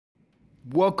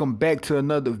Welcome back to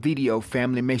another video,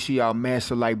 family. Make sure y'all mash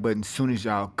the like button as soon as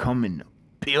y'all come in the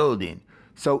building.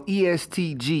 So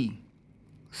EST.GEE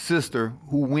sister,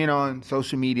 who went on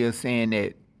social media saying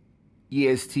that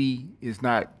EST is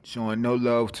not showing no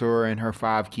love to her and her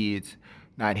 5 kids,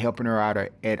 not helping her out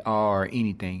at all or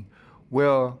anything.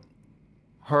 Well,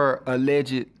 her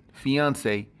alleged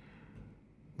fiance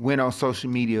went on social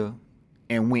media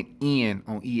and went in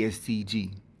on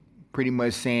EST.GEE, pretty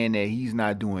much saying that he's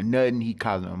not doing nothing. He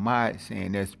calling him out,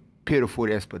 saying that's pitiful,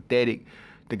 that's pathetic.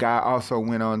 The guy also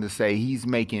went on to say he's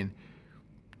making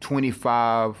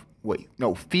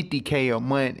 50K a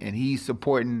month, and he's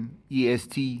supporting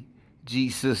EST.GEE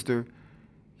sister.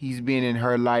 He's been in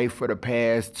her life for the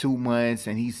past 2 months,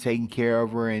 and he's taking care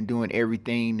of her and doing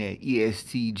everything that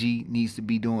EST.GEE needs to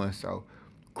be doing. So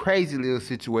crazy little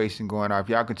situation going on. If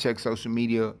y'all can check social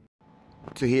media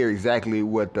to hear exactly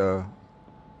what the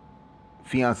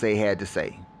fiance had to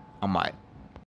say. I'm out.